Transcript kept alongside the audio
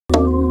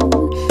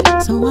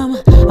So I'm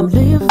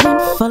living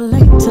for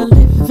later,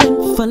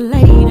 living for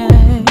later.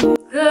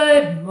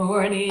 Good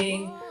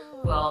morning.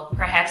 Well,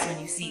 perhaps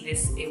when you see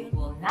this, it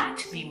will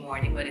not be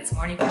morning, but it's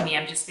morning for me.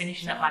 I'm just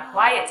finishing up my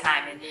quiet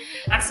time, and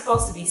I'm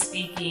supposed to be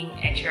speaking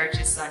at church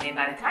this Sunday.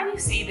 By the time you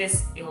see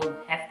this, it will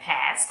have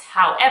passed.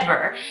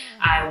 However,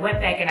 I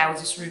went back and I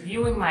was just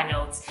reviewing my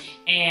notes,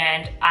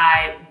 and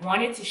I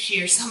wanted to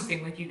share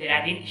something with you that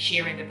I didn't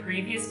share in the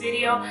previous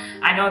video.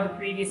 I know in the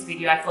previous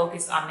video I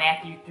focused on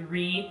Matthew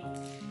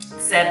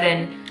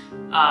 3:7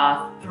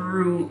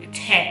 through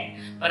 10.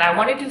 But I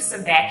want to do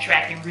some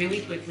backtracking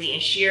really quickly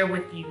and share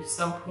with you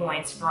some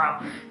points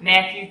from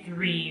Matthew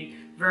 3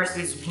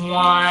 verses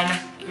 1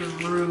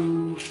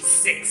 through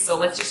 6. So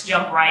let's just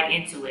jump right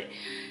into it.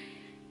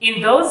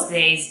 In those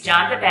days,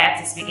 John the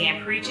Baptist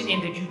began preaching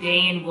in the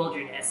Judean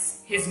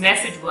wilderness. His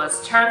message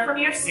was, "Turn from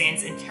your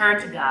sins and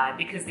turn to God,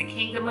 because the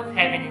kingdom of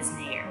heaven is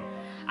near."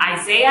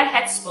 Isaiah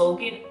had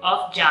spoken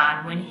of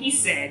John when he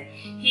said,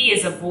 "He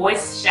is a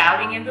voice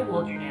shouting in the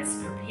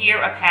wilderness,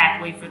 prepare a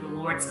pathway for the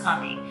Lord's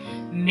coming.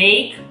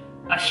 Make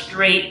a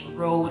straight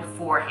road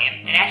for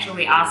him." And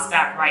actually, I'll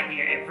stop right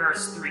there at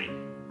verse 3.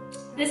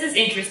 This is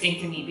interesting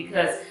to me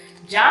because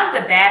John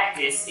the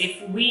Baptist,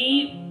 if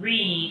we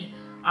read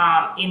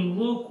in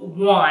Luke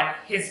 1,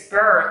 his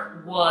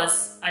birth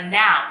was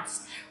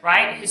announced,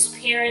 right? His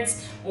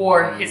parents,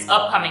 or his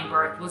upcoming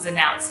birth, was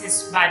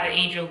announced by the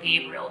angel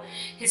Gabriel.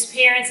 His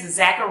parents,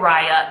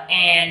 Zechariah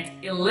and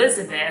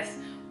Elizabeth,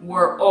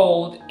 were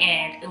old,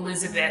 and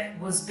Elizabeth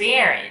was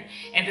barren.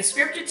 And the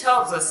scripture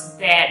tells us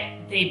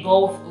that they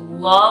both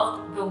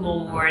loved the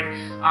Lord,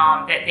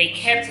 that they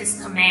kept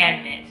his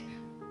commandment.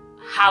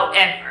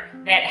 However,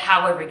 that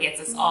however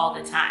gets us all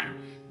the time.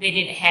 They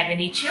didn't have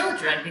any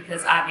children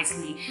because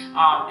obviously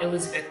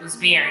Elizabeth was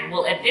barren.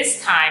 Well, at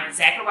this time,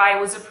 Zechariah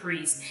was a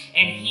priest,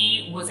 and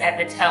he was at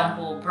the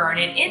temple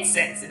burning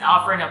incense and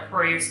offering up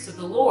prayers to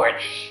the Lord.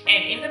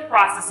 And in the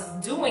process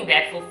of doing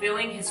that,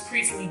 fulfilling his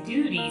priestly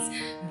duties,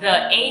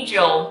 the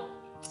angel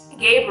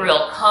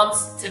Gabriel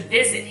comes to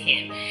visit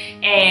him,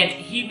 and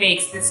he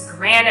makes this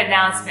grand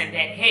announcement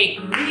that, hey,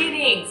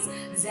 greetings,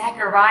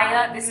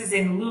 Zechariah. This is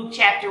in Luke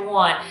chapter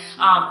 1.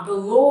 The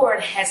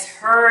Lord has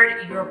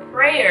heard your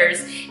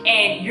prayers,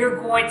 and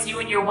you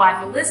and your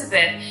wife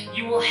Elizabeth,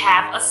 you will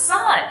have a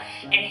son.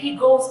 And he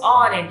goes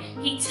on and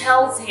he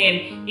tells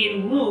him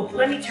in Luke,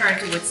 let me turn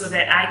to it so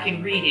that I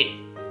can read it.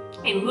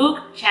 In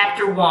Luke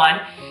chapter 1,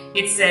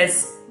 it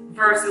says,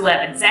 verse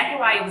 11,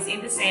 Zechariah was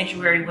in the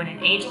sanctuary when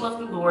an angel of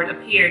the Lord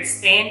appeared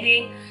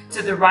standing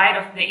to the right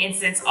of the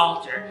incense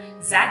altar.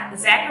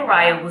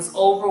 Zechariah was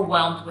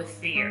overwhelmed with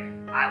fear.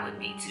 I would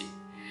be too.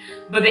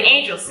 But the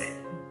angel said,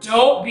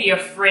 "Don't be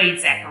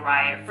afraid,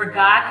 Zechariah, for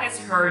God has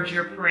heard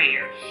your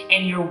prayer,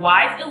 and your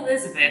wife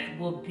Elizabeth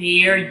will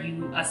bear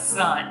you a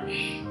son,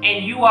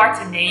 and you are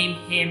to name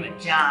him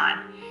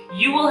John.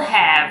 You will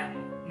have..."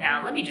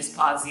 Now, let me just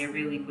pause here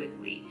really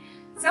quickly.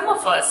 Some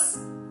of us,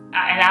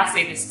 and I'll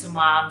say this to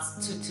moms,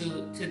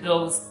 to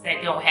those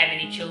that don't have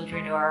any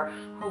children or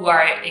who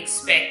are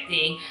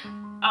expecting,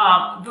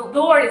 the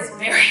Lord is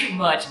very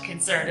much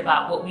concerned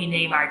about what we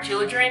name our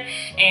children,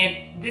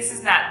 and this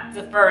is not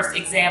the first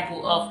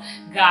example of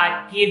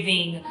God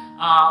giving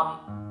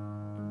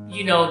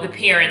the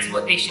parents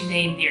what they should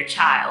name their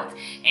child.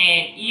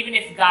 And even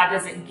if God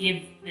doesn't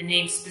give the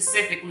name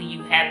specifically,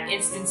 you have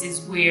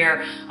instances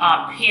where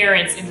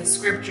parents in the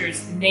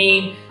scriptures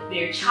name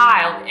their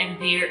child and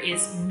there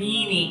is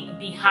meaning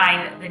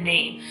behind the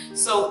name.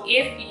 So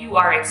if you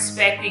are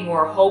expecting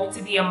or hope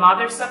to be a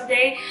mother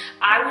someday,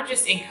 I would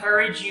just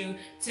encourage you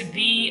to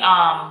be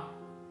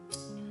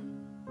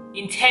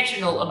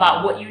intentional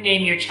about what you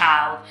name your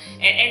child,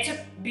 and to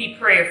be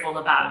prayerful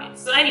about it.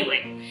 So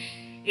anyway,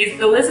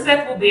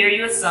 Elizabeth will bear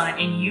you a son,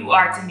 and you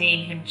are to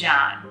name him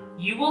John.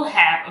 You will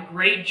have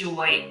great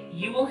joy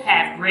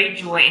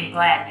and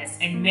gladness,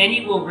 and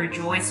many will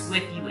rejoice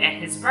with you at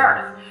his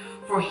birth.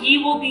 For he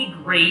will be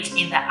great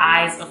in the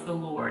eyes of the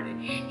Lord.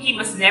 He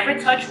must never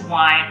touch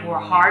wine or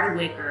hard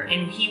liquor,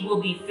 and he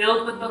will be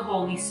filled with the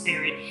Holy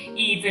Spirit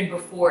even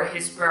before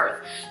his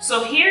birth.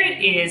 So here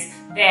it is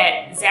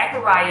that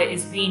Zechariah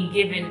is being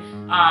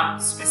given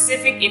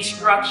specific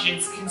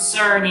instructions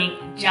concerning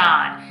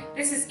John.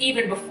 This is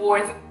even before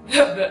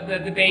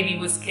the baby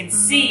was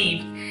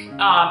conceived.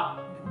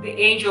 The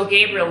angel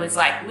Gabriel is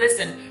like,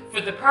 listen, for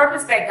the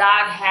purpose that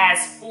God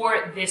has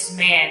for this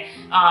man,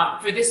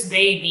 for this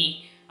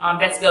baby,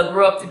 that's going to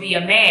grow up to be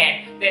a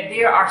man, that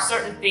there are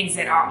certain things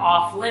that are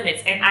off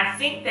limits. And I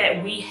think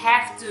that we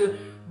have to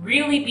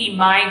really be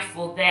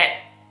mindful that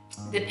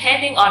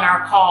depending on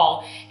our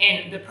call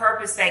and the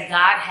purpose that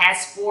God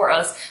has for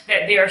us,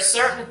 that there are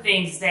certain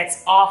things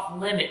that's off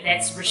limit,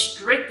 that's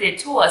restricted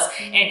to us.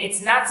 And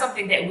it's not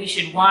something that we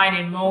should whine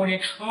and moan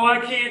and, oh, I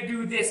can't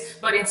do this,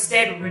 but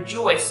instead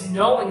rejoice,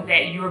 knowing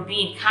that you're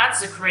being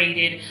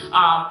consecrated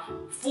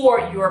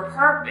for your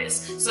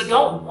purpose. So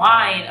don't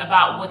whine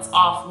about what's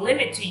off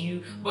limit to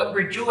you, but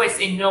rejoice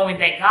in knowing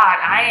that, God,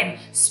 I am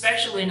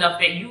special enough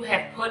that you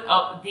have put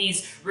up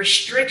these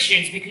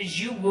restrictions because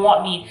you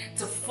want me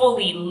to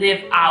fully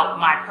live out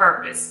my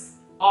purpose.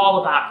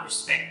 all about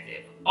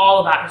perspective.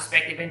 All about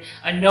perspective. And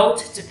a note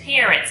to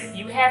parents, if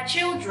you have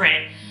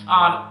children,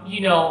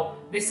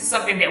 this is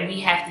something that we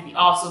have to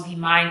also be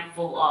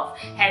mindful of.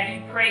 Have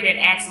you prayed and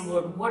asked the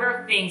Lord, what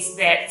are things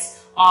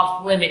that's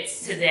off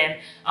limits to them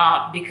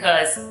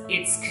because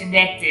it's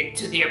connected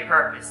to their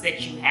purpose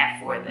that you have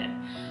for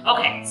them?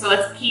 Okay, so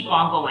let's keep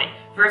on going.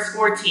 Verse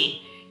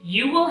 14.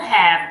 You will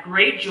have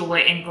great joy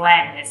and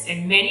gladness,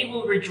 and many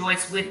will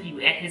rejoice with you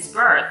at his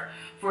birth,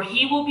 for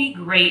he will be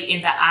great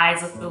in the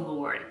eyes of the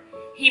Lord.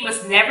 He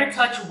must never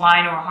touch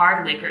wine or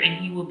hard liquor,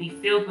 and he will be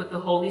filled with the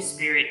Holy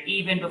Spirit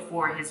even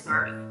before his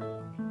birth.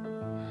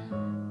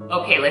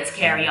 Okay, let's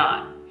carry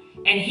on.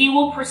 And he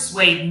will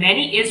persuade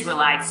many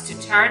Israelites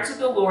to turn to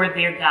the Lord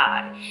their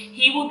God.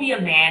 He will be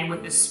a man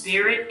with the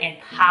spirit and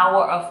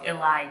power of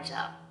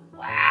Elijah.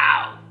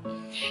 Wow.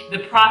 The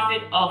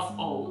prophet of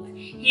old.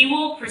 He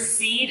will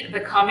precede the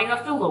coming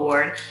of the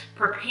Lord,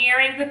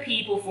 preparing the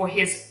people for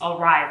his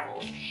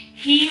arrival.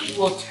 He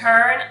will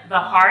turn the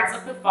hearts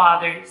of the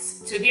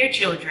fathers to their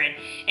children,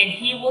 and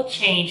he will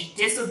change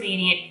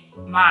disobedient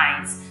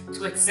minds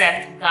to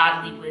accept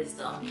godly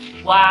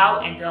wisdom.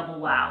 Wow and double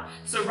wow.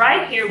 So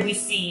right here we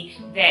see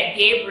that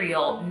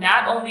Gabriel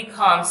not only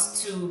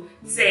comes to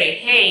say,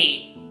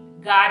 hey,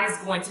 God is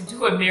going to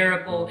do a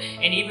miracle,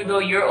 and even though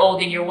you're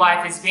old and your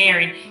wife is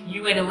barren,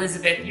 you and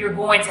Elizabeth, you're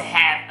going to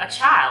have a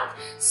child.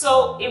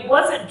 So it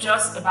wasn't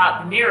just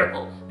about the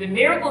miracle. The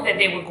miracle that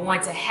they were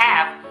going to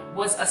have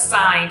was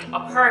assigned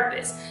a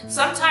purpose.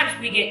 Sometimes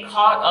we get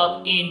caught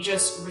up in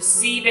just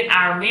receiving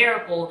our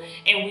miracle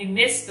and we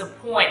miss the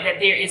point that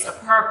there is a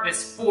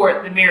purpose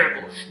for the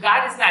miracle.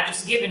 God is not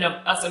just giving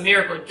us a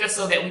miracle just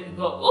so that we can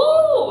go,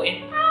 ooh,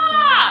 and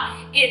ah.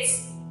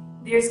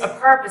 There's a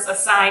purpose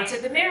assigned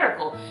to the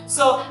miracle.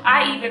 So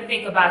I even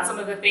think about some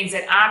of the things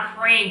that I'm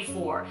praying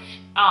for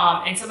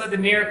and some of the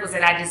miracles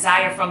that I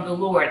desire from the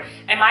Lord.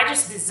 Am I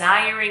just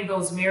desiring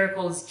those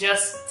miracles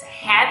just to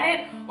have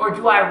it? Or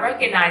do I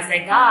recognize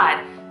that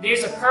God,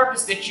 there's a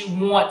purpose that you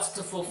want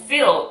to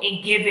fulfill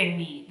in giving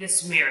me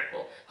this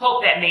miracle?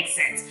 Hope that makes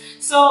sense.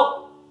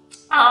 So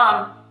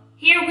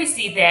here we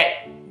see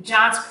that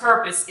John's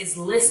purpose is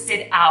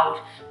listed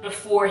out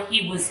before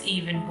he was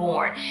even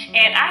born.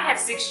 And I have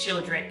 6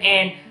 children,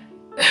 and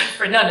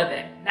for none of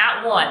them,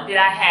 not one, did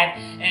I have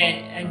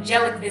an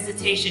angelic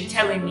visitation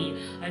telling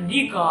me,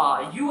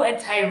 Anika, you and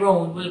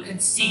Tyrone will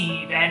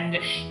conceive, and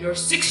your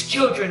 6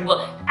 children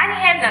will. I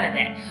didn't have none of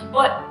that.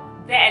 But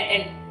that,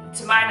 and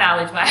to my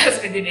knowledge, my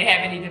husband didn't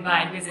have any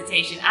divine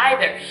visitation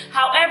either.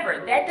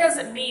 However, that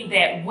doesn't mean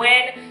that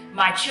when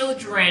my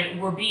children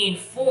were being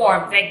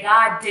formed, that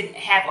God didn't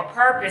have a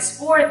purpose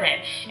for them.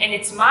 And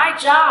it's my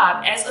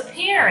job as a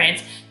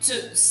parent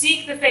to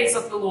seek the face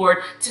of the Lord,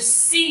 to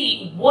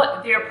see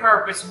what their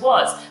purpose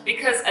was.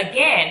 Because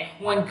again,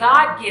 when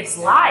God gives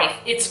life,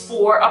 it's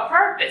for a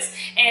purpose.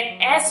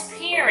 And as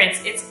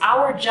parents, it's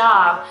our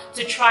job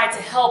to try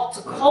to help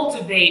to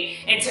cultivate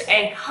and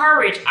to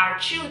encourage our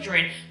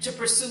children to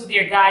pursue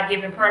their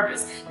God-given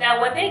purpose.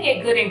 Now, when they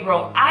get good and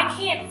grown, I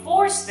can't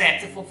force them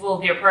to fulfill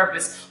their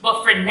purpose.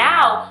 But for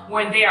now,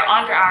 when they are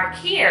under our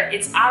care,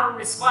 it's our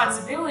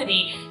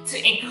responsibility to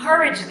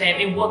encourage them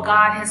in what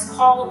God has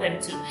called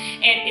them to.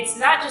 And it's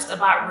not just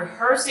about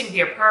rehearsing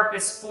their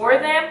purpose for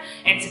them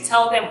and to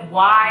tell them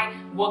why,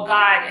 what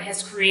God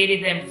has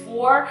created them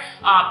for.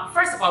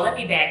 First of all, let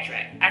me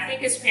backtrack. I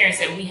think as parents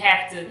that we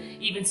have to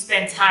even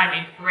spend time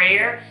in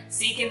prayer,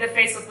 seeking the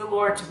face of the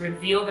Lord to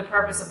reveal the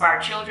purpose of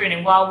our children.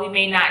 And while we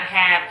may not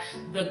have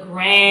the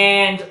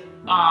grand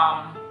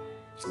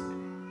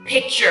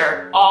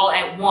picture all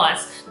at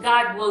once,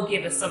 God will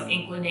give us some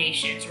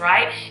inclinations,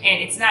 right?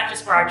 And it's not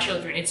just for our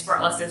children, it's for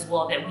us as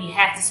well, that we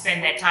have to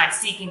spend that time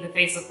seeking the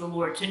face of the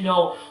Lord to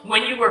know,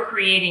 when you were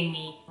creating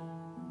me,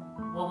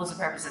 what was the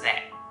purpose of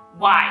that?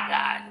 Why,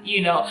 God?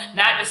 You know,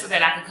 not just so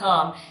that I could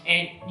come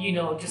and, you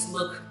know, just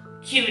look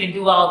cute and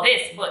do all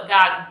this, but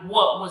God,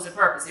 what was the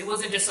purpose? It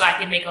wasn't just so I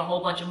could make a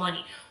whole bunch of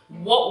money.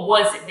 What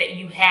was it that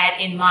you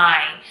had in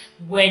mind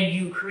when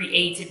you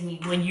created me,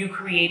 when you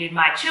created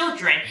my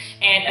children?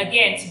 And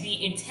again, to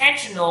be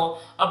intentional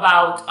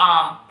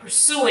about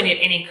pursuing it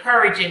and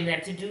encouraging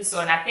them to do so.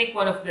 And I think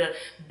one of the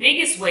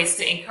biggest ways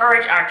to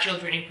encourage our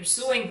children in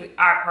pursuing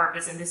our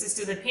purpose, and this is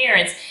to the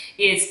parents,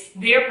 is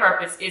their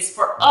purpose is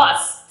for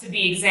us to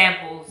be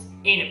examples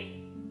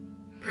in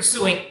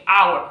pursuing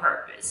our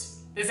purpose.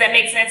 Does that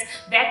make sense?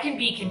 That can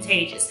be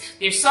contagious.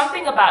 There's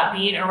something about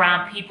being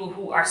around people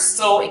who are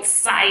so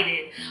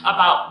excited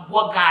about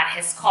what God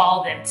has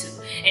called them to.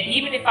 And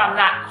even if I'm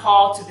not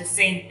called to the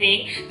same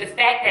thing, the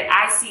fact that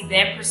I see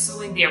them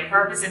pursuing their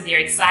purpose and they're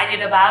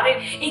excited about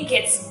it, it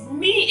gets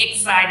me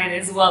excited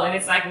as well. And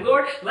it's like,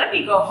 Lord, let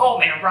me go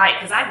home and write,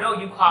 because I know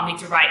you called me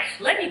to write.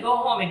 Let me go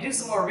home and do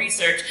some more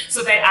research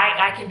so that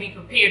I can be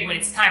prepared when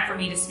it's time for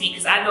me to speak,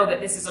 because I know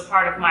that this is a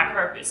part of my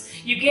purpose.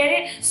 You get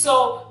it?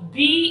 So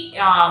be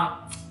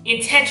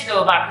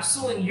intentional about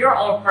pursuing your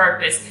own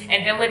purpose,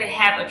 and then let it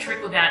have a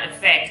trickle-down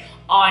effect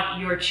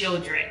on your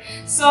children.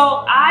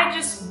 So I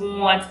just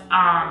want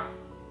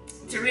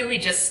to really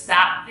just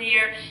stop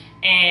there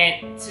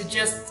and to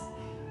just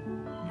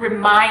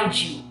remind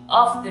you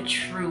of the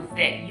truth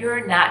that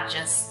you're not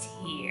just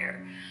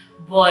here,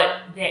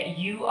 but that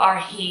you are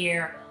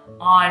here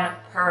on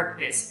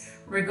purpose.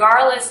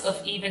 Regardless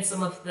of even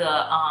some of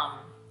the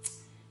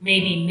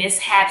maybe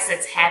mishaps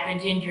that's happened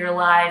in your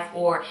life,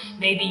 or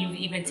maybe you've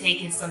even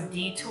taken some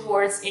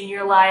detours in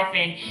your life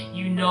and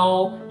you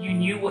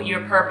knew what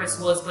your purpose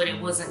was, but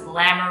it wasn't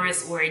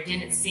glamorous, or it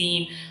didn't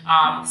seem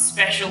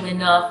special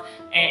enough,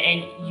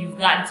 and you've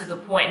gotten to the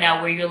point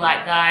now where you're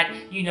like, God,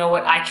 you know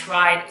what, I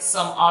tried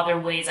some other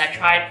ways. I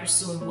tried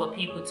pursuing what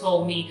people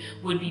told me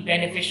would be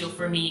beneficial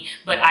for me,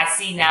 but I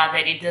see now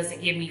that it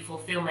doesn't give me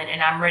fulfillment,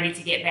 and I'm ready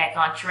to get back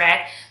on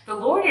track. The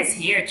Lord is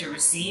here to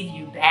receive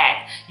you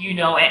back,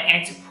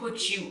 and to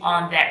put you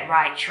on that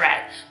right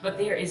track. But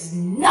there is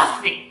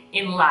nothing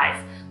in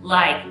life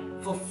like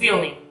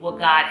fulfilling what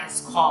God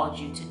has called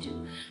you to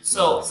do.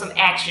 So some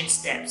action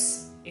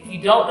steps. If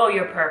you don't know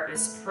your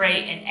purpose,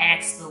 pray and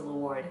ask the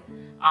Lord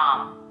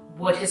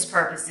what his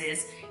purpose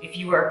is. If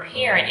you are a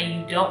parent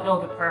and you don't know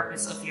the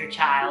purpose of your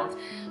child,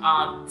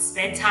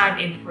 spend time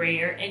in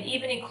prayer and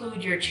even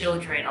include your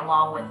children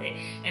along with it.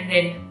 And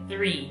then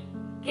 3,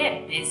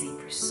 get busy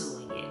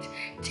pursuing it.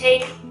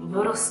 Take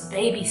little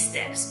baby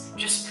steps,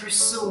 just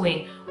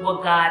pursuing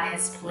what God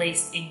has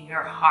placed in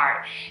your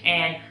heart.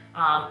 And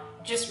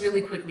just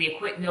really quickly, a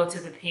quick note to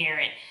the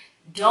parent.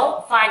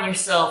 Don't find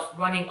yourself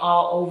running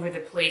all over the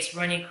place,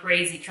 running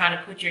crazy, trying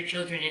to put your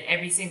children in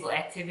every single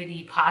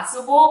activity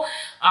possible.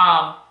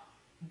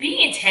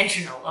 Be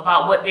intentional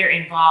about what they're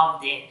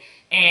involved in,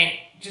 and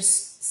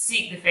just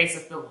seek the face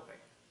of the Lord.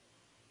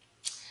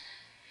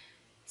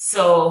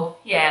 So,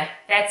 yeah,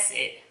 that's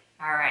it.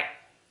 All right.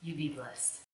 You be blessed.